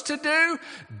predisposed to do?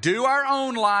 Do our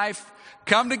own life,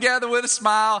 come together with a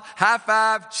smile, high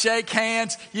five, shake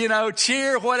hands,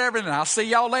 cheer, whatever, and I'll see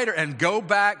y'all later, and go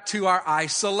back to our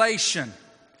isolation.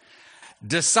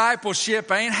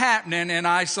 Discipleship ain't happening in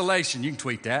isolation. You can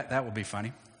tweet that. That will be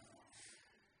funny.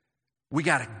 We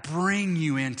got to bring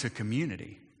you into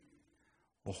community.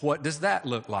 Well, what does that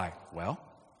look like? Well,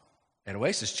 at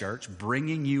Oasis Church,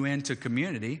 bringing you into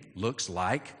community looks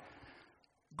like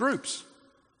groups.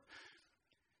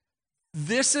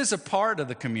 This is a part of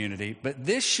the community, but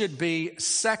this should be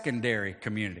secondary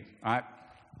community. All right?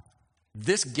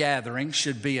 This gathering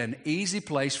should be an easy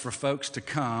place for folks to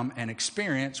come and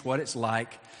experience what it's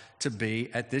like to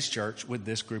be at this church with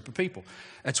this group of people.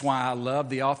 That's why I love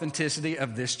the authenticity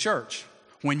of this church.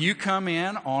 When you come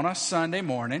in on a Sunday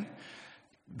morning,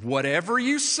 whatever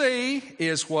you see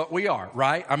is what we are,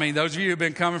 right? I mean, those of you who've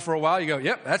been coming for a while, you go,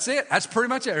 yep, that's it. That's pretty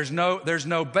much it. There's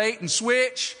no bait and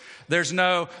switch. There's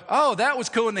no, oh, that was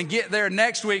cool, and then get there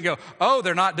next week and go, oh,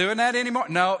 they're not doing that anymore.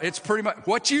 No, it's pretty much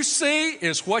what you see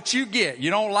is what you get. You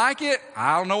don't like it?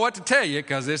 I don't know what to tell you,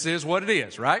 because this is what it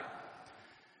is, right?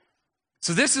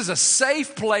 So this is a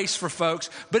safe place for folks,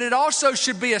 but it also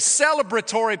should be a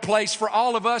celebratory place for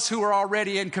all of us who are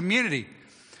already in community.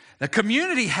 The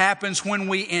community happens when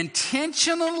we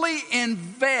intentionally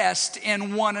invest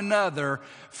in one another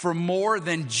for more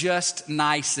than just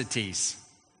niceties.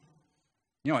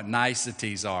 You know what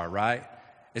niceties are, right?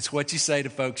 It's what you say to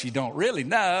folks you don't really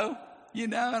know,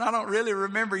 and I don't really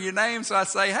remember your name, so I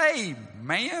say, hey,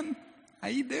 man, how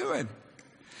you doing?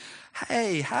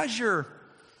 Hey, how's your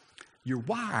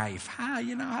wife? How,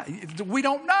 we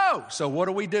don't know. So what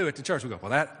do we do at the church? We go, well,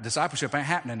 that discipleship ain't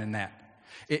happening in that.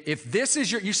 If this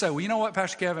is you say, well, you know what,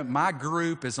 Pastor Kevin, my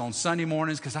group is on Sunday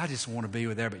mornings because I just want to be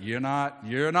with there, but you're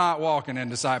not walking in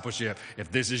discipleship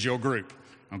if this is your group,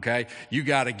 okay? You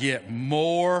got to get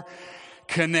more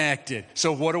connected.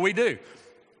 So what do?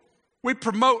 We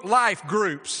promote life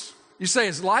groups. You say,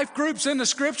 is life groups in the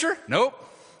scripture? Nope.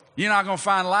 You're not going to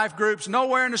find life groups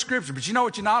nowhere in the scripture. But you know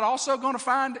what you're not also going to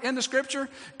find in the scripture?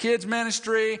 Kids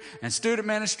ministry and student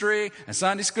ministry and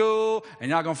Sunday school. And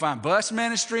you're not going to find bus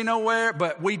ministry nowhere.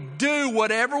 But we do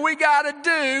whatever we got to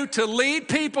do to lead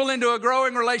people into a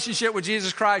growing relationship with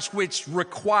Jesus Christ, which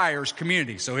requires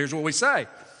community. So here's what we say.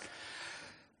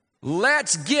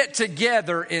 Let's get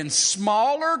together in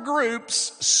smaller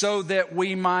groups so that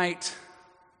we might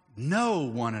know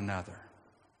one another.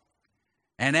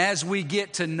 And as we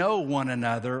get to know one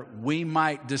another, we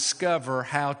might discover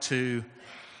how to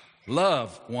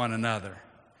love one another.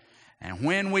 And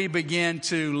when we begin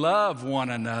to love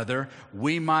one another,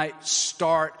 we might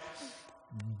start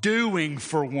doing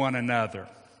for one another.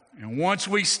 And once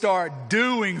we start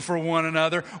doing for one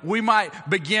another, we might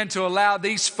begin to allow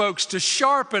these folks to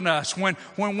sharpen us. When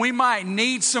we might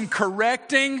need some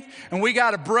correcting, and we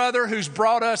got a brother who's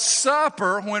brought us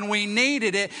supper when we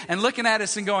needed it, and looking at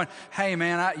us and going, hey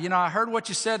man, I heard what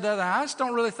you said the other night. I just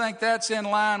don't really think that's in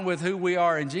line with who we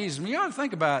are in Jesus. You ought to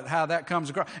think about how that comes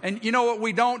across. And you know what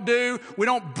we don't do? We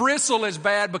don't bristle as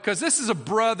bad, because this is a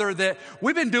brother that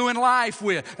we've been doing life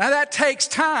with. Now that takes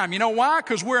time. You know why?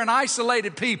 Because we're an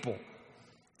isolated people.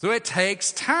 So it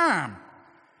takes time.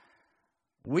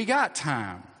 We got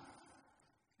time.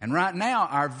 And right now,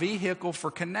 our vehicle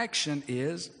for connection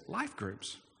is life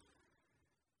groups.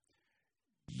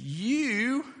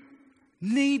 You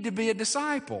need to be a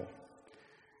disciple.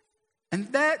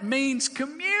 And that means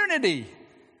community.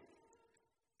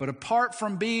 But apart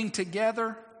from being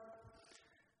together,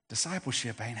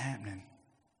 discipleship ain't happening.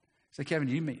 Say, Kevin,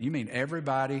 you mean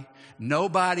everybody?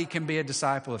 Nobody can be a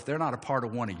disciple if they're not a part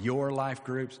of one of your life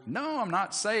groups? No, I'm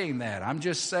not saying that. I'm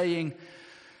just saying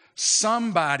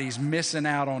somebody's missing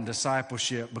out on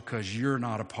discipleship because you're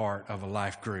not a part of a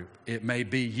life group. It may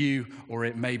be you, or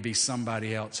it may be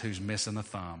somebody else who's missing a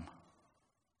thumb.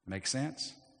 Make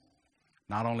sense?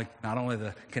 Not only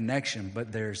the connection,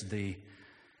 but there's the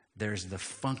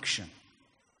function.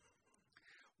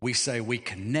 We say we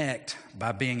connect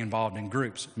by being involved in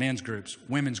groups, men's groups,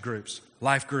 women's groups,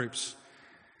 life groups,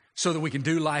 so that we can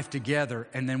do life together.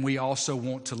 And then we also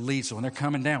want to lead. So when they're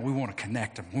coming down, we want to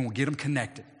connect them. We want to get them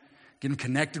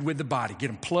connected with the body, get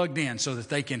them plugged in so that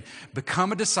they can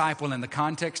become a disciple in the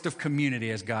context of community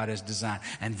as God has designed.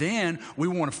 And then we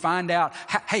want to find out,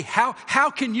 hey, how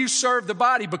can you serve the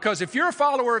body? Because if you're a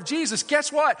follower of Jesus,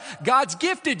 guess what? God's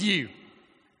gifted you.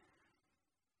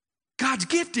 God's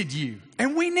gifted you,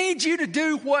 and we need you to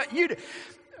do what you do.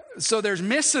 So there's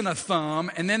missing a thumb,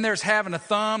 and then there's having a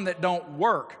thumb that don't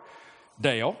work.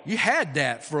 Dale, you had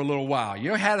that for a little while.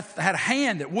 You had a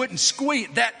hand that wouldn't squeeze.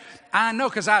 That I know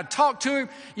because I talked to him.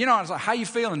 I was like, "How you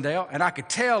feeling, Dale?" And I could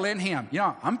tell in him,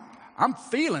 I'm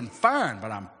feeling fine, but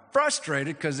I'm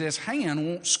frustrated because this hand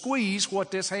won't squeeze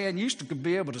what this hand used to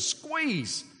be able to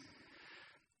squeeze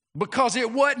because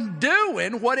it wasn't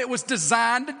doing what it was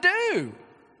designed to do.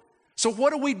 So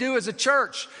what do we do as a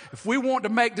church? If we want to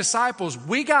make disciples,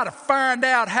 we got to find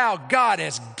out how God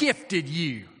has gifted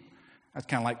you. That's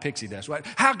kind of like Pixie Dust, right?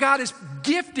 How God has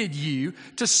gifted you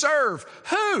to serve.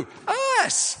 Who?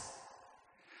 Us.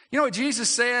 You know what Jesus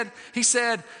said? He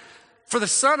said, "For the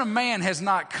Son of Man has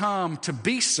not come to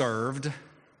be served,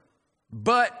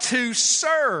 but to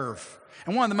serve."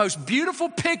 And one of the most beautiful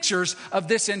pictures of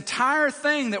this entire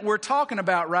thing that we're talking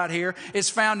about right here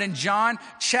is found in John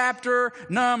chapter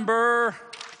number,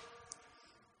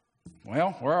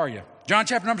 where are you? John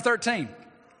chapter number 13,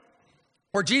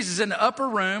 where Jesus is in the upper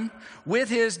room with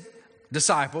his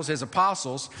disciples, his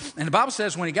apostles. And the Bible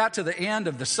says when he got to the end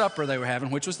of the supper they were having,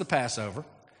 which was the Passover,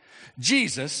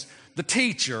 Jesus, the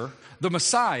teacher, the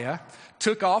Messiah,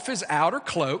 took off his outer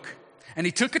cloak, and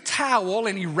he took a towel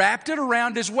and he wrapped it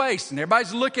around his waist. And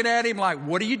everybody's looking at him like,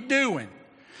 "What are you doing?"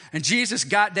 And Jesus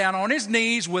got down on his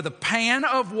knees with a pan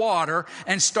of water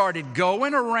and started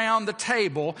going around the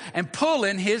table and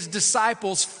pulling his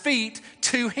disciples' feet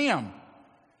to him.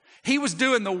 He was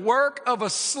doing the work of a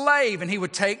slave, and he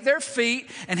would take their feet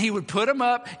and he would put them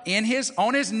up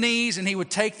on his knees, and he would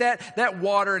take that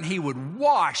water and he would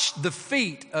wash the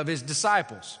feet of his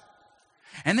disciples.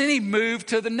 And then he moved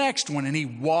to the next one and he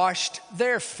washed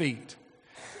their feet.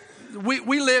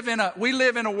 We live in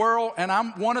a world, and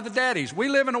I'm one of the daddies. We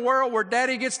live in a world where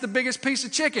daddy gets the biggest piece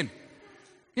of chicken.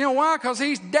 You know why? Because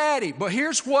he's daddy. But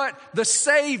here's what the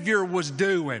Savior was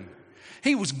doing.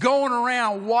 He was going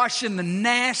around washing the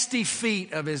nasty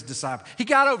feet of his disciples. He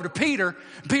got over to Peter.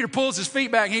 And Peter pulls his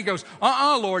feet back and he goes,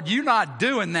 Lord, you're not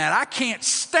doing that. I can't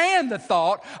stand the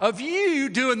thought of you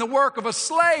doing the work of a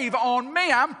slave on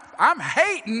me. I'm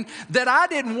hating that I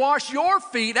didn't wash your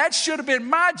feet. That should have been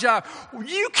my job.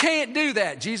 You can't do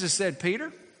that. Jesus said,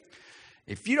 Peter,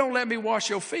 if you don't let me wash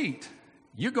your feet,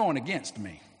 you're going against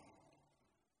me.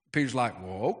 Peter's like,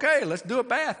 well, okay, let's do a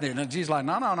bath then. And Jesus is like,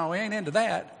 no, we ain't into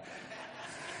that.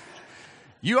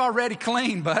 You already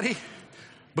clean, buddy.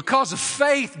 Because of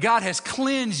faith, God has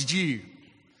cleansed you.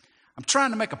 I'm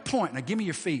trying to make a point. Now give me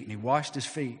your feet. And he washed his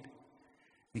feet.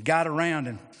 He got around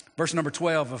in verse number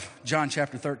 12 of John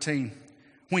chapter 13.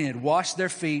 When he had washed their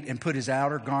feet and put his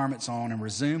outer garments on and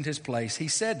resumed his place, he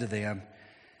said to them,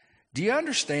 do you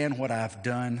understand what I've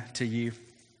done to you?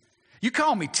 You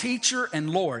call me teacher and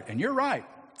Lord, and you're right,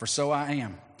 for so I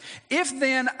am. If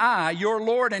then I, your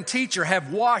Lord and teacher,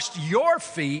 have washed your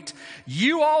feet,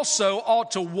 you also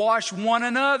ought to wash one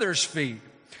another's feet.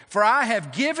 For I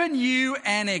have given you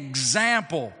an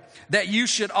example that you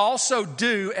should also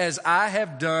do as I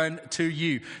have done to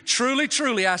you. Truly,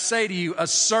 truly, I say to you, a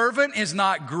servant is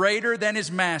not greater than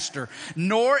his master,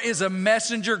 nor is a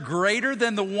messenger greater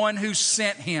than the one who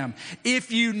sent him.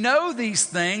 If you know these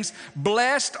things,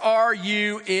 blessed are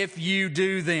you if you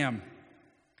do them.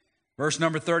 Verse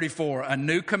number 34, a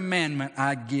new commandment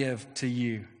I give to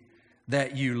you,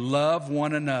 that you love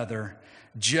one another.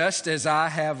 Just as I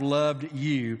have loved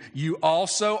you, you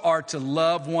also are to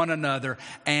love one another.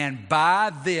 And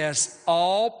by this,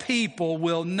 all people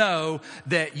will know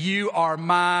that you are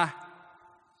my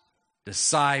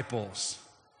disciples,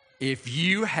 if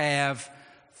you have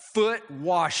foot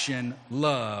washing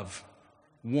love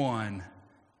one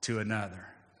to another.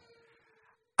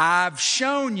 I've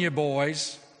shown you,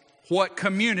 boys, what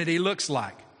community looks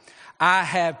like. I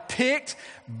have picked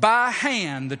by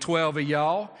hand the 12 of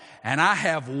y'all, and I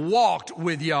have walked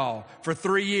with y'all for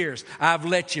 3 years. I've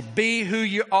let you be who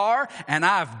you are, and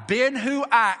I've been who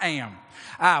I am.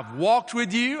 I've walked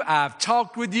with you. I've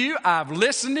talked with you. I've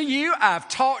listened to you. I've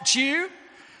taught you.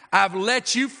 I've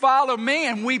let you follow me,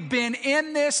 and we've been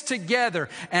in this together,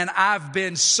 and I've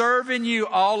been serving you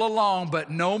all along, but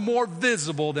no more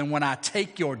visible than when I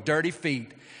take your dirty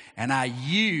feet and I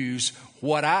use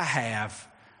what I have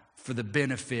for the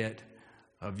benefit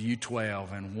of you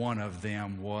 12, and one of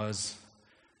them was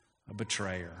a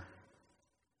betrayer.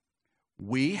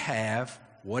 We have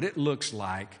what it looks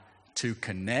like to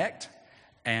connect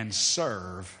and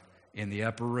serve in the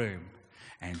upper room.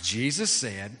 And Jesus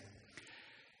said,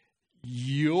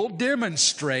 you'll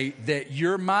demonstrate that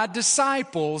you're my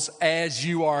disciples as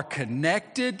you are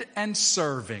connected and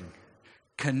serving.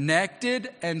 Connected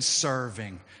and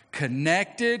serving.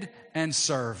 Connected and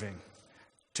serving.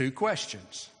 2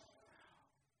 questions.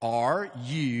 Are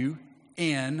you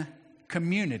in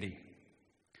community?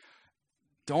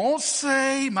 Don't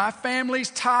say my family's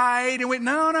tight.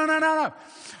 No.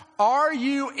 Are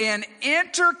you in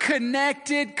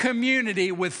interconnected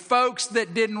community with folks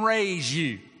that didn't raise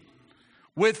you?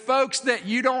 With folks that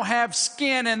you don't have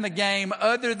skin in the game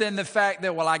other than the fact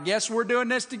that, well, I guess we're doing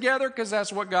this together because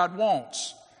that's what God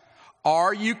wants.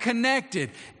 Are you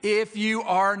connected? If you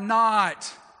are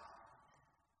not,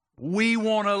 we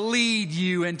want to lead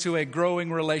you into a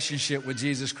growing relationship with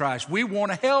Jesus Christ. We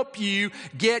want to help you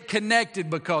get connected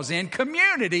because in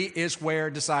community is where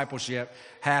discipleship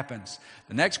happens.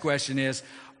 The next question is,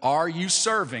 are you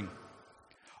serving?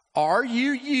 Are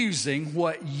you using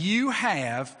what you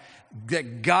have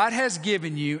that God has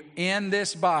given you in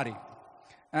this body?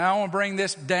 And I want to bring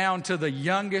this down to the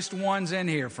youngest ones in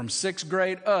here from 6th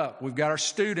grade up. We've got our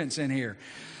students in here.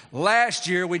 Last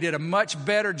year, we did a much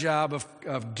better job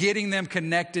of getting them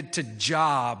connected to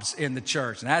jobs in the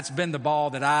church. And that's been the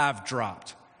ball that I've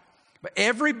dropped. But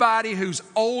everybody who's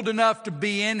old enough to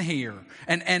be in here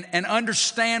and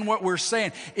understand what we're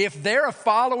saying, if they're a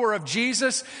follower of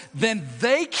Jesus, then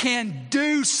they can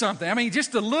do something. I mean,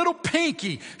 just a little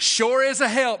pinky sure is a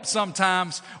help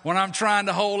sometimes when I'm trying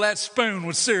to hold that spoon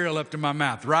with cereal up to my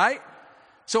mouth, right?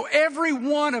 So every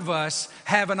one of us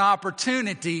have an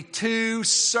opportunity to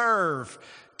serve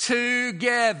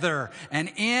together.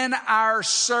 And in our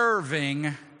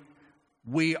serving,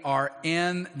 we are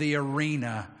in the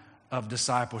arena of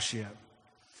discipleship.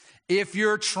 If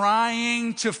you're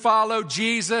trying to follow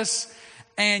Jesus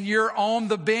and you're on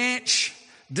the bench,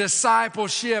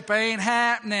 discipleship ain't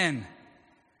happening.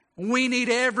 We need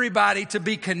everybody to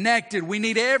be connected. We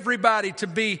need everybody to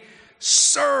be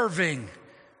serving.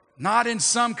 Not in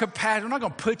some capacity. We're not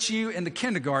going to put you in the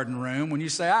kindergarten room when you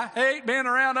say, I hate being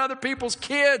around other people's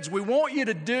kids. We want you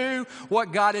to do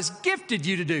what God has gifted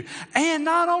you to do. And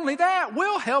not only that,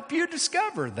 we'll help you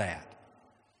discover that.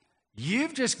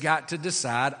 You've just got to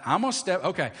decide, I'm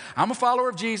a follower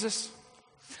of Jesus.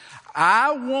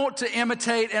 I want to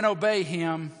imitate and obey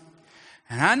him.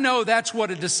 And I know that's what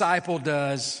a disciple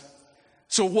does.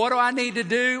 So what do I need to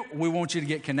do? We want you to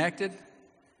get connected.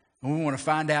 And we want to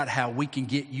find out how we can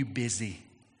get you busy.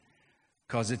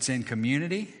 Because it's in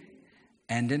community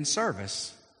and in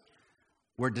service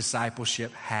where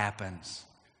discipleship happens.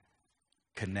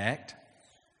 Connect,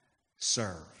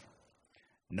 serve.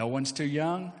 No one's too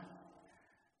young.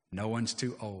 No one's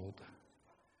too old.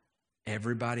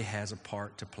 Everybody has a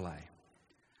part to play.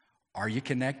 Are you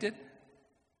connected?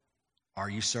 Are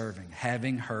you serving?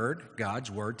 Having heard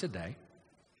God's word today,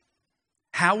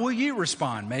 how will you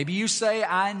respond? Maybe you say,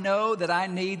 I know that I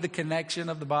need the connection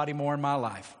of the body more in my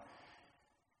life.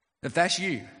 If that's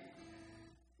you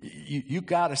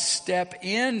got to step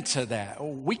into that.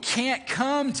 We can't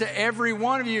come to every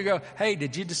one of you and go, hey,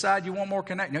 did you decide you want more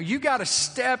connection? No, you got to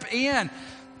step in.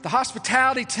 The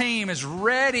hospitality team is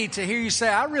ready to hear you say,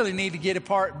 I really need to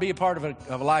be a part of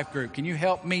a life group. Can you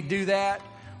help me do that?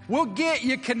 We'll get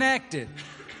you connected.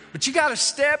 But you got to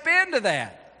step into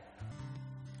that.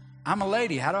 I'm a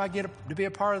lady. How do I get to be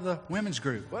a part of the women's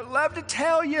group? Well, I'd love to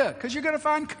tell you because you're going to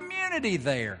find community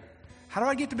there. How do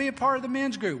I get to be a part of the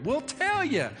men's group? We'll tell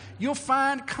you. You'll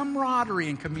find camaraderie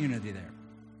and community there.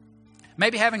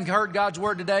 Maybe having heard God's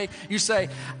word today, you say,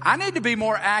 I need to be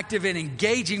more active in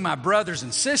engaging my brothers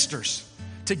and sisters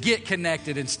to get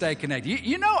connected and stay connected.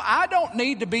 You know, I don't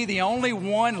need to be the only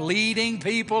one leading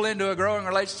people into a growing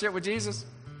relationship with Jesus.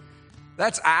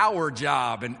 That's our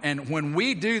job. And when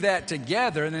we do that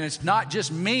together, then it's not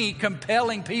just me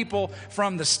compelling people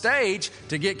from the stage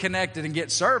to get connected and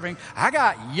get serving. I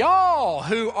got y'all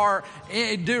who are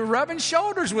rubbing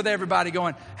shoulders with everybody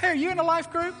going, hey, are you in a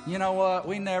life group? You know what?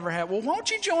 We never have. Well, won't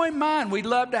you join mine? We'd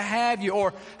love to have you.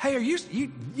 Or, hey, are you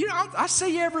know, I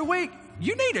see you every week.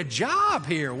 You need a job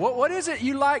here. What is it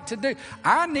you like to do?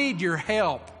 I need your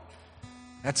help.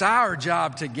 That's our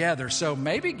job together. So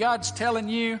maybe God's telling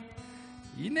you,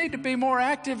 you need to be more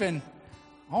active and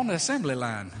on the assembly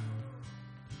line.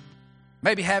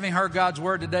 Maybe having heard God's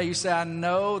word today, you say, I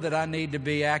know that I need to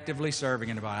be actively serving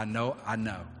in the body. I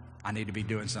know. I need to be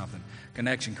doing something.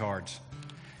 Connection cards.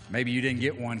 Maybe you didn't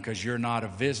get one because you're not a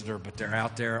visitor, but they're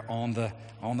out there on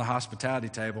the hospitality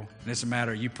table. And it's a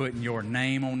matter of you putting your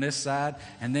name on this side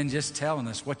and then just telling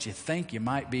us what you think you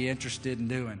might be interested in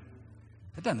doing.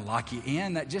 That doesn't lock you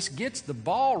in. That just gets the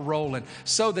ball rolling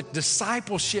so that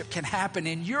discipleship can happen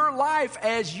in your life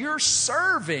as you're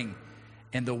serving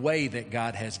in the way that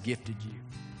God has gifted you.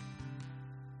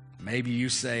 Maybe you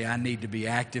say, I need to be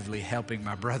actively helping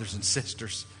my brothers and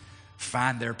sisters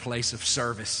find their place of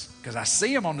service because I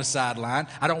see them on the sideline.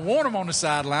 I don't want them on the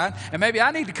sideline. And maybe I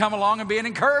need to come along and be an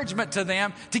encouragement to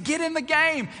them to get in the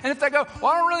game. And if they go,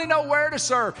 well, I don't really know where to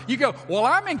serve. You go, well,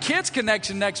 I'm in Kids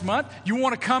Connection next month. You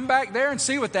want to come back there and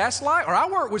see what that's like? Or I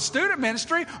work with student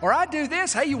ministry, or I do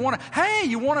this. Are you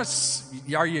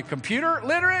computer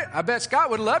literate? I bet Scott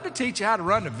would love to teach you how to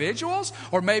run the visuals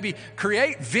or maybe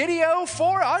create video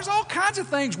for it. There's all kinds of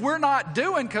things we're not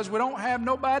doing because we don't have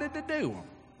nobody to do them.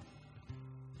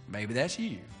 Maybe that's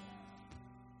you.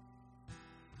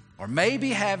 Or maybe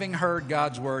having heard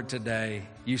God's word today,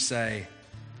 you say,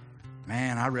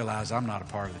 man, I realize I'm not a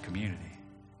part of the community.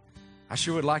 I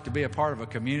sure would like to be a part of a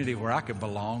community where I could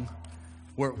belong,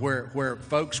 where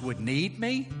folks would need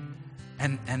me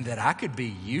and that I could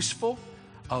be useful.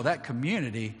 Oh, that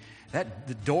community,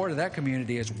 the door to that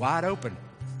community is wide open.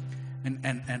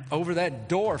 And over that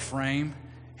door frame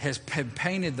has been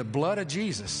painted the blood of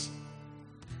Jesus,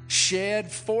 shed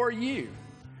for you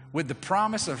with the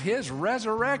promise of his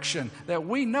resurrection that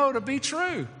we know to be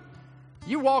true.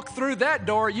 You walk through that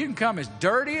door, you can come as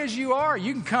dirty as you are.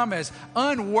 You can come as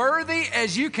unworthy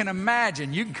as you can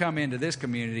imagine. You can come into this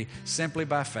community simply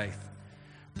by faith,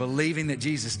 believing that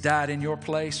Jesus died in your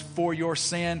place for your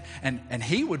sin, and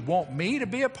he would want me to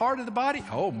be a part of the body.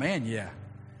 Oh, man, yeah.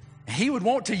 He would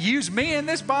want to use me in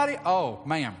this body. Oh,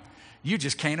 man, you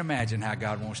just can't imagine how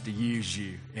God wants to use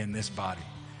you in this body.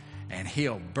 And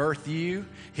he'll birth you,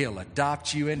 he'll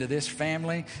adopt you into this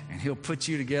family, and he'll put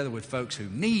you together with folks who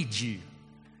need you.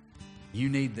 You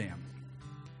need them.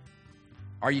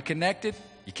 Are you connected?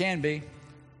 You can be.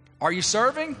 Are you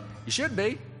serving? You should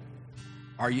be.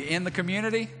 Are you in the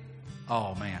community?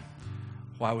 Oh, man,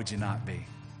 why would you not be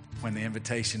when the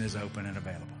invitation is open and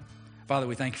available? Father,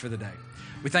 we thank you for the day.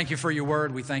 We thank you for your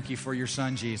word. We thank you for your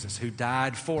son, Jesus, who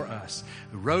died for us,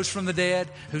 who rose from the dead,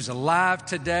 who's alive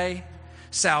today.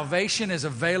 Salvation is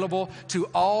available to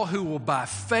all who will by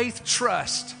faith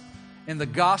trust in the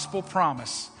gospel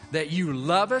promise that you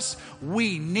love us.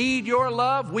 We need your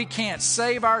love. We can't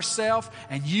save ourselves,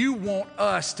 and you want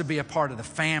us to be a part of the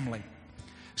family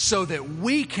so that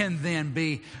we can then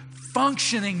be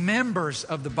functioning members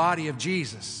of the body of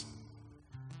Jesus.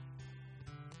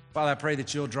 Father, I pray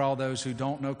that you'll draw those who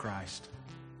don't know Christ,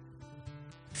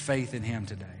 faith in him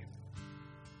today.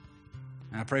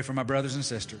 And I pray for my brothers and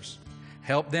sisters.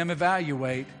 Help them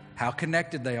evaluate how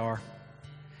connected they are.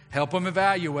 Help them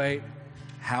evaluate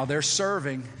how they're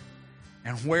serving.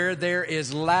 And where there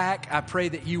is lack, I pray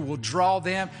that you will draw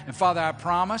them. And Father, I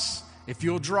promise, if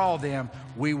you'll draw them,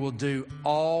 we will do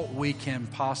all we can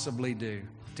possibly do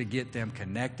to get them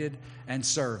connected and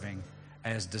serving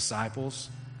as disciples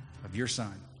of your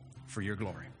Son for your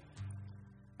glory.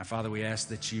 Now, Father, we ask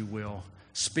that you will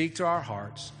speak to our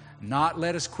hearts, not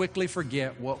let us quickly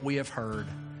forget what we have heard,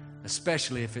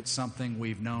 especially if it's something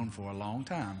we've known for a long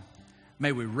time.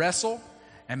 May we wrestle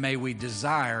and may we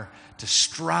desire to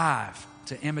strive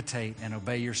to imitate and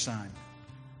obey your Son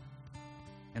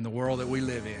in the world that we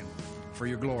live in for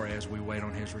your glory as we wait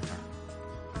on his return.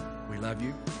 We love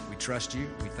you. We trust you.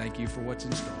 We thank you for what's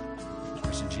in store.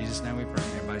 In Jesus' name we pray.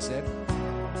 Everybody said,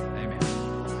 amen.